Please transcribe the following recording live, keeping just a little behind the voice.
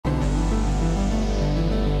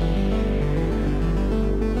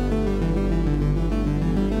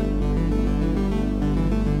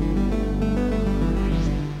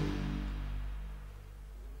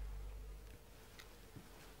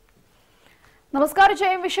नमस्कार,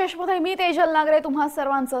 जय विशेष मध्ये मी तेजल नागरे तुम्हा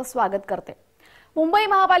सर्वांचं स्वागत करते। मुंबई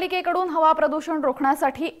महापालिकेकडून हवा प्रदूषण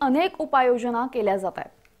रोखण्यासाठी अनेक उपाययोजना केल्या जात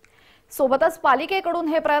आहेत। सोबतच पालिकेकडून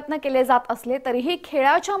हे प्रयत्न केले जात असले तरीही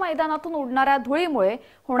खेळाच्या मैदानातून उडणाऱ्या धुळीमुळे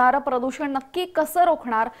होणारे प्रदूषण नक्की कसं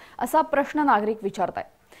रोखणार असा प्रश्न नागरिक विचारतात।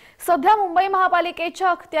 सध्या मुंबई महापालिकेच्या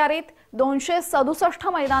अखत्यारीत 267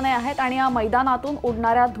 मैदाने आहेत आणि या मैदानातून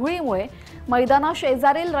उडणाऱ्या धुळीमुळे मैदाना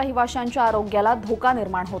शेजारील रहिवाशांच्या आरोग्याला धोका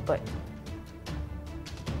निर्माण होतोय।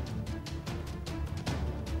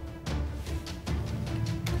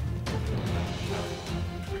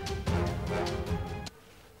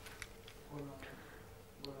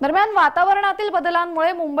 दरम्यान वातावरणातील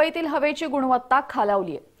बदलांमुळे मुंबईतील हवेची गुणवत्ता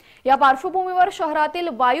खालावली आहे। या पार्श्वभूमीवर शहरातील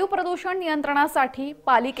वायू प्रदूषण नियंत्रणासाठी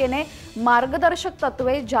पालिकेने मार्गदर्शक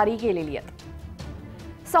तत्त्वे जारी केलेली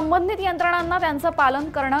आहेत। संबंधित यंत्रणांना त्यांचं पालन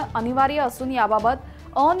करणं अनिवार्य असून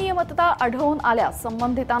याबाबत अनियमितता आढळून आल्यास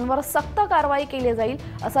संबंधितांवर सक्त कारवाई केली जाईल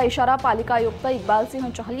असा इशारा पालिका आयुक्त इक्बाल सिंह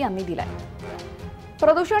चहल यांनी दिलाय।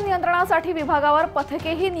 प्रदूषण नियंत्रणासाठी विभागावर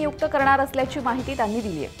पथकेही नियुक्त करणार असल्याची माहिती त्यांनी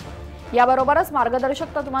दिली आहे। याबरोबरच मार्गदर्शक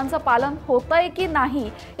तत्वांचं पालन होतंय की नाही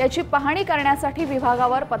याची पाहणी करण्यासाठी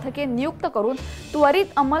विभागावर पथके नियुक्त करून त्वरित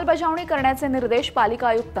अंमलबजावणी करण्याचे निर्देश पालिका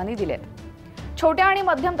आयुक्तांनी दिलेत। छोट्या आणि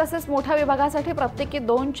मध्यम तसेच मोठ्या विभागासाठी प्रत्येकी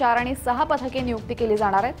 2, 4 आणि 6 पथके नियुक्त केली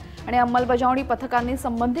जाणार आहेत आणि अंमलबजावणी पथकांनी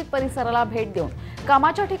संबंधित परिसराला भेट देऊन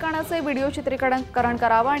कामाच्या ठिकाणाचे व्हिडिओ चित्रीकरण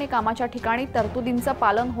करावं आणि कामाच्या ठिकाणी तरतुदींचं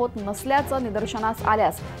पालन होत नसल्याचं निदर्शनास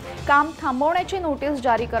आल्यास काम थांबवण्याची नोटीस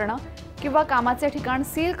जारी करणं किंवा कामाचे ठिकाण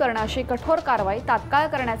सील करणं अशी कठोर कारवाई तात्काळ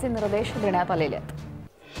करण्याचे निर्देश देण्यात आलेले आहेत।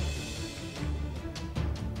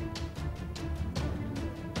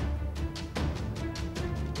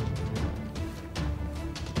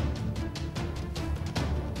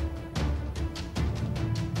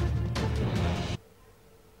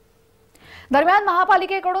 दरम्यान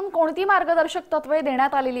महापालिकेकडून कोणती मार्गदर्शक तत्त्वे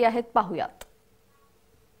देण्यात आलेली आहेत पाहूयात।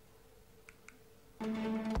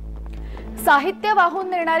 साहित्य वाहून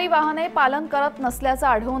नेणारी वाहने पालन करत नसल्याचं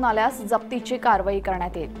आढळून आल्यास जप्तीची कारवाई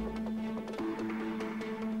करण्यात येईल।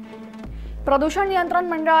 प्रदूषण नियंत्रण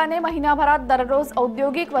मंडळाने महिन्याभरात दररोज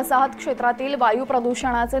औद्योगिक वसाहत क्षेत्रातील वायू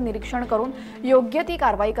प्रदूषणाचे निरीक्षण करून योग्य ती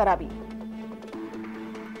कारवाई करावी।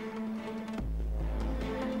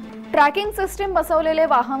 ट्रॅकिंग सिस्टीम बसवलेले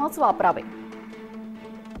वाहनच वापरावे।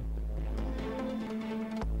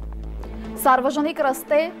 सार्वजनिक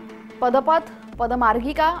रस्ते, पदपथ,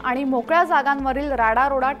 पदमार्गिका आणि मोकळ्या जागांवरील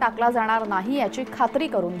राडारोडा टाकला जाणार नाही याची खात्री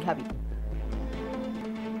करून घ्यावी।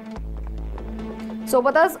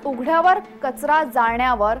 सोबतच उघड्यावर कचरा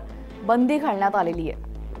जाळण्यावर बंदी घालण्यात आलेली आहे।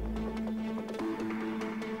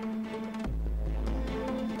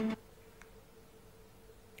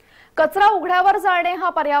 कचरा उघड्यावर जाळणे हा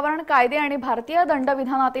पर्यावरण कायदे आणि भारतीय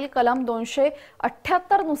दंडविधानातील कलम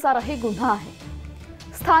 278 नुसारही गुन्हा आहे।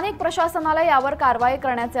 स्थानिक प्रशासनाला यावर कारवाई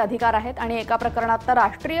करण्याचे अधिकार आहेत आणि एका प्रकरणात तर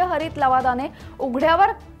राष्ट्रीय हरित लवादाने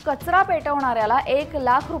उघड्यावर कचरा पेटवणाऱ्याला 1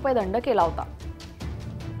 लाख रुपये दंड केला होता।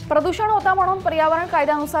 प्रदूषण होता म्हणून पर्यावरण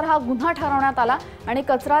कायद्यानुसार हा गुन्हा ठरवण्यात आला आणि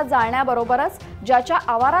कचरा जाळण्याबरोबरच ज्याच्या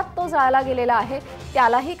आवारात तो जाळला गेलेला आहे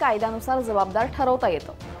त्यालाही कायद्यानुसार जबाबदार ठरवता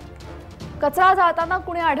येतं। कचरा जाळताना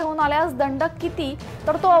कुणी आढळून आल्यास दंड किती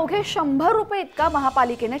तर तो अवघे 100 रुपये इतका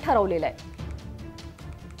महापालिकेने ठरवलेला आहे।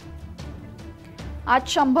 आज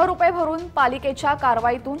 100 रुपये भरून पालिकेच्या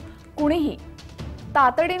कारवाईतून कुणीही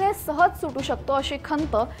तातडीने सहज सुटू शकतो अशी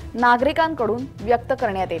खंत नागरिकांकडून व्यक्त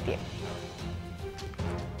करण्यात येते।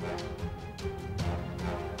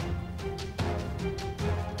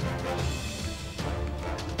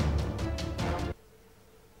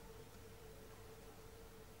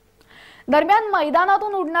 दरम्यान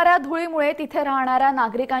मैदानातून उडणाऱ्या धुळीमुळे तिथे राहणाऱ्या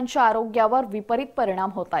नागरिकांच्या आरोग्यावर विपरीत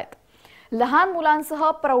परिणाम होत आहेत। लहान मुलांसह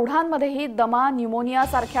प्रौढांमध्येही दमा, न्यूमोनिया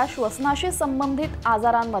सारख्या श्वसनाशी संबंधित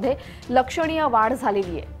आजारांमध्ये लक्षणीय वाढ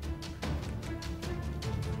झालेली आहे।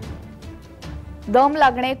 दम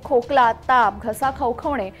लागणे, खोकला, ताप, घसा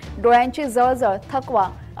खवखवणे, डोळ्यांची जळजळ, थकवा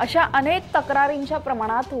अशा अनेक तक्रारींच्या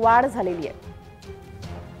प्रमाणात वाढ झालेली आहे।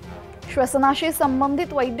 श्वसनाशी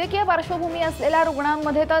संबंधित वैद्यकीय पार्श्वभूमी असलेल्या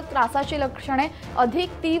रुग्णांमध्ये तर त्रासाची लक्षणे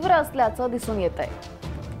अधिक तीव्र असल्याचं दिसून येत आहे।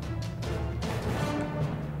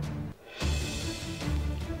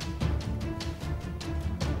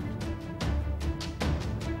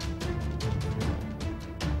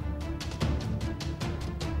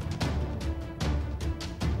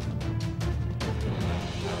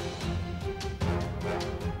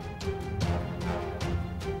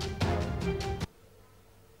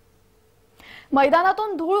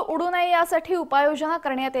 मैदानातून धूळ उडू नये यासाठी उपाययोजना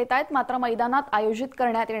करण्यात येत आहेत। मात्र मैदानात आयोजित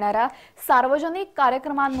करण्यात येणाऱ्या सार्वजनिक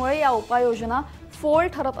कार्यक्रमांमुळे या उपाययोजना फोल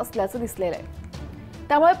ठरत असल्याचं दिसलेलं आहे।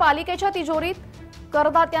 त्यामुळे पालिकेच्या तिजोरीत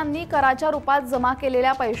करदात्यांनी कराच्या रूपात जमा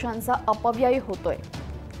केलेल्या पैशांचा अपव्यय होतोय।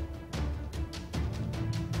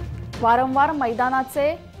 वारंवार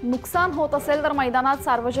मैदानाचे नुकसान होत असेल तर मैदानात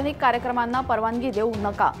सार्वजनिक कार्यक्रमांना परवानगी देऊ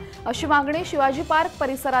नका अशी मागणी शिवाजी पार्क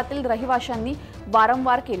परिसरातील रहिवाशांनी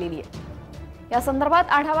वारंवार केलेली आहे। या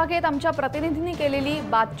संदर्भात आढावा घेत आमच्या प्रतिनिधींनी केलेली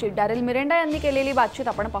बातचीत, डॅरेल मिरेंडा यांनी केलेली बातचीत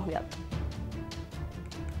आपण पाहूयात।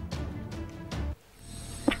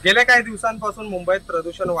 गेल्या काही दिवसांपासून मुंबईत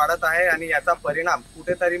प्रदूषण वाढत आहे आणि याचा परिणाम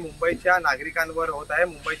कुठेतरी मुंबईच्या नागरिकांवर होत आहे।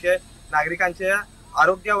 मुंबईच्या नागरिकांच्या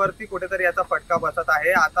आरोग्यावरती कुठेतरी याचा फटका बसत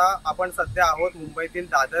आहे। आता आपण सध्या आहोत मुंबईतील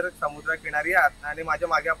दादर समुद्रकिनारी आणि माझ्या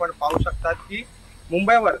मागे आपण पाहू शकतात की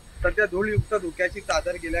मुंबईवर सध्या धूळयुक्त धुक्याची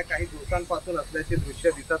चादर गेल्या काही दिवसांपासून असल्याचे दृश्य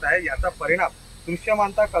दिसत आहे। याचा परिणाम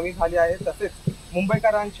दृश्यमानता कमी झाली आहे, तसेच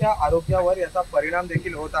मुंबईकरांच्या आरोग्यावर याचा परिणाम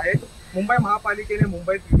देखील होत आहे। मुंबई महापालिकेने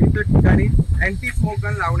मुंबईत विविध ठिकाणी अँटी स्मोक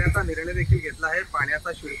गन लावण्याचा निर्णय देखील घेतला आहे।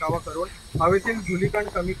 पाण्याचा शिरकावा करून हवेतील धुलीकण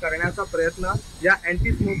कमी करण्याचा प्रयत्न या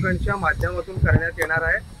अँटी स्मोक गनच्या माध्यमातून करण्यात येणार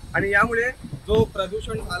आहे आणि यामुळे जो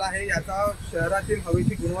प्रदूषण झाला आहे याचा शहरातील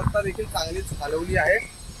हवेची गुणवत्ता देखील चांगलीच खालवली आहे।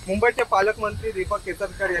 मुंबईचे पालकमंत्री दीपक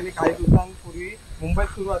केसरकर यांनी काही दिवसांपूर्वी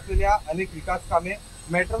मुंबईत सुरू असलेल्या अनेक विकास कामे,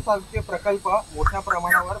 मेट्रो सारखे प्रकल्प मोठ्या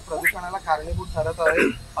प्रमाणावर प्रदूषणाला कारणीभूत ठरत आहे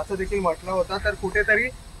असं देखील म्हटलं होतं। तर कुठेतरी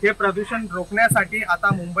हे प्रदूषण रोखण्यासाठी आता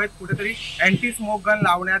मुंबईत कुठेतरी अँटी स्मोक गन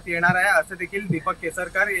लावण्यात येणार आहे असं देखील दीपक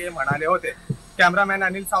केसरकर हे म्हणाले होते। कॅमेरामॅन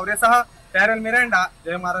अनिल सावरेसह डॅरेल मिरेंडा,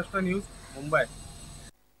 जय महाराष्ट्र न्यूज, मुंबई।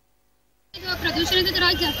 प्रदूषणाचा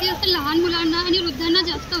त्रास जास्त लहान मुलांना आणि वृद्धांना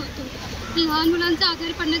जास्त होतो। लहान मुलांचा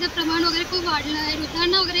आजारी पडण्याचं प्रमाण वगैरे खूप वाढलं आहे,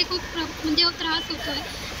 वृद्धांना वगैरे खूप म्हणजे त्रास होतोय।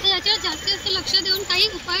 तर याच्यावर जास्त लक्ष देऊन काही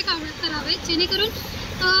उपाय करावे जेणेकरून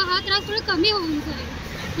हा त्रास थोडा कमी होऊन जाईल।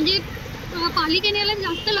 म्हणजे पालिकेने याला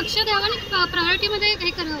जास्त लक्ष द्यावं आणि प्रायोरिटीमध्ये हे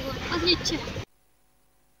करावं अशी इच्छा आहे।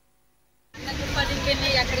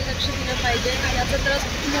 नगरपालिकेने याकडे लक्ष दिलं पाहिजे। याचा त्रास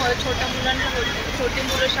छोट्या मुलांना होतो, छोटी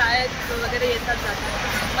मुलं शाळेत वगैरे येतात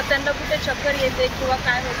जातात, मग त्यांना कुठे चक्कर येते किंवा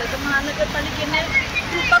काय होतं, तर महानगरपालिकेने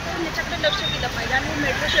कृपा करून याच्याकडे लक्ष दिलं पाहिजे आणि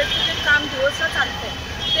मेट्रो शेडचं जे काम दिवसा चालतंय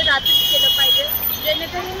ते रात्रीच केलं पाहिजे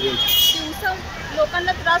जेणेकरून दिवसा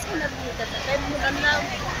लोकांना त्रास होणार नाही। त्याचा काही मुलांना,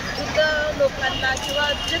 वृद्ध लोकांना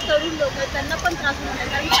किंवा जे तरुण लोक आहेत त्यांना पण त्रास होणार नाही।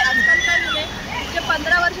 कारण आजकाल काय झालं, जे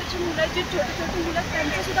 15 वर्षाची मुलं, जी छोटी छोटी मुलं,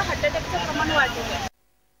 त्यांचं सुद्धा हार्ट अटॅकचं प्रमाण वाढलेलं आहे।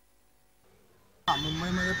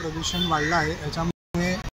 मुंबईमध्ये प्रदूषण वाढलं आहे,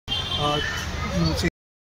 याच्यामुळे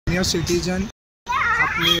सिनियर सिटीजन,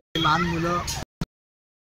 आपले लहान मुलं,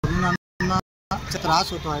 तरुणांना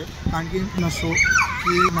त्रास होतो आहे। कारण की नसो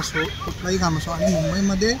कुठलाही काम असो आणि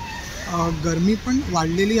मुंबईमध्ये गरमी पण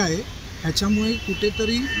वाढलेली आहे, ह्याच्यामुळे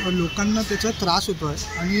कुठेतरी लोकांना त्याचा त्रास होतो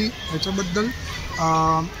आहे आणि ह्याच्याबद्दल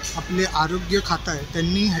आपले आरोग्य खातं आहे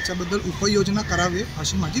त्यांनी ह्याच्याबद्दल उपाययोजना करावे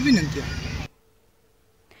अशी माझी विनंती आहे।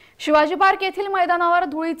 शिवाजी पार्क येथील मैदानावर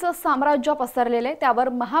धुळीचं साम्राज्य पसरलेले, त्यावर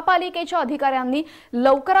महापालिकेच्या अधिकाऱ्यांनी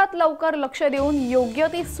लवकरात लवकर लक्ष देऊन योग्य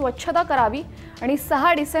ती स्वच्छता करावी आणि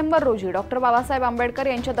 6 डिसेंबर रोजी डॉक्टर बाबासाहेब आंबेडकर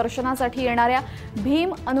यांच्या दर्शनासाठी येणाऱ्या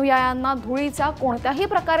भीम अनुयायांना धुळीचा कोणत्याही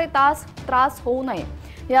प्रकारे त्रास होऊ नये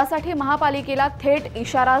यासाठी महापालिकेला थेट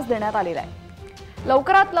इशाराच देण्यात आलेला आहे।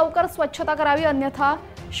 लवकरात लवकर स्वच्छता करावी, अन्यथा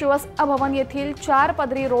शिवसेना भवन येथील 4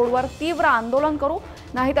 पदरी रोडवर तीव्र आंदोलन करू,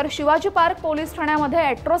 नाहीतर शिवाजी पार्क पोलीस ठाण्यामध्ये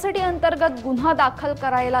अॅट्रॉसिटी अंतर्गत गुन्हा दाखल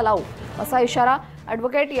करायला लावू असा इशारा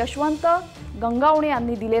ॲडव्होकेट यशवंत गंगावणे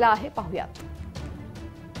यांनी दिलेला आहे। पाहूयात।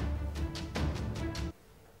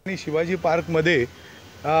 शिवाजी पार्कमध्ये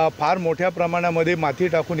फार मोठ्या प्रमाणामध्ये माती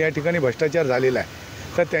टाकून या ठिकाणी भ्रष्टाचार झालेला आहे,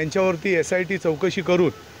 तर त्यांच्यावरती SIT चौकशी करून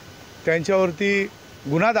त्यांच्यावरती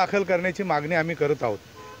गुन्हा दाखल करण्याची मागणी आम्ही करत आहोत।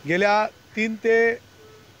 गेल्या 3 ते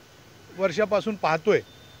वर्षापासून पाहतोय,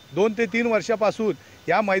 2 ते 3 वर्षापासून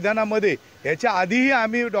या मैदानामध्ये याच्या आधीही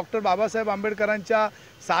आम्ही डॉक्टर बाबासाहेब आंबेडकरांच्या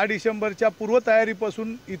 6 डिसेंबरच्या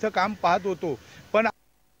पूर्वतयारीपासून इथं काम पाहत होतो, पण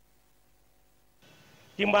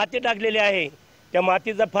ती माती टाकलेली आहे, त्या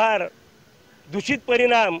मातीचा फार दूषित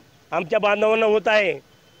परिणाम आमच्या बांधवांना होत आहे।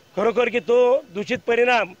 खरोखर की तो दूषित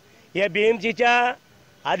परिणाम या BMCच्या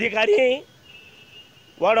अधिकारी,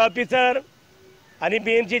 वार्ड ऑफिसर आणि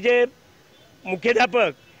BMCचे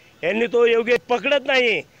मुख्याध्यापक यांनी तो योग्य पकडत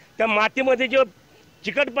नाही। त्या मातीमध्ये जो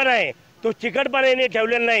चिकटपणा आहे तो चिकटपणा यांनी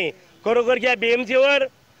ठेवलेला नाही। खरोखर की या BMCवर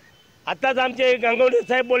आताच आमचे गंगावणे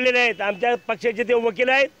साहेब बोललेले आहेत, आमच्या पक्षाचे ते वकील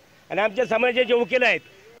आहेत आणि आमच्या समाजाचे वकील आहेत।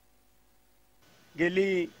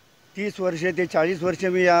 गेली 30 वर्षे ते 40 वर्षे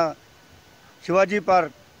मी या शिवाजी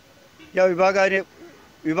पार्क या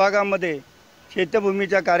विभागामध्ये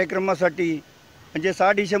चैत्यभूमीच्या कार्यक्रमासाठी म्हणजे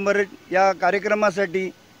 6 डिसेंबर या कार्यक्रमासाठी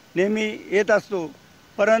नेहमी येत असतो,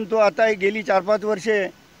 परंतु आता गेली 4-5 वर्षे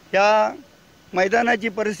या मैदानाची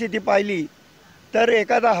परिस्थिती पाहिली तर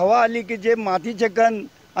एखादा हवा आली की जे मातीचे कण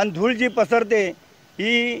आणि धूळ जी पसरते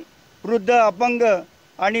ही वृद्ध, अपंग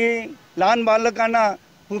आणि लहान बालकांना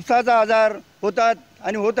फुफ्साचा आजार होतात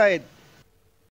आणि होत आहेत.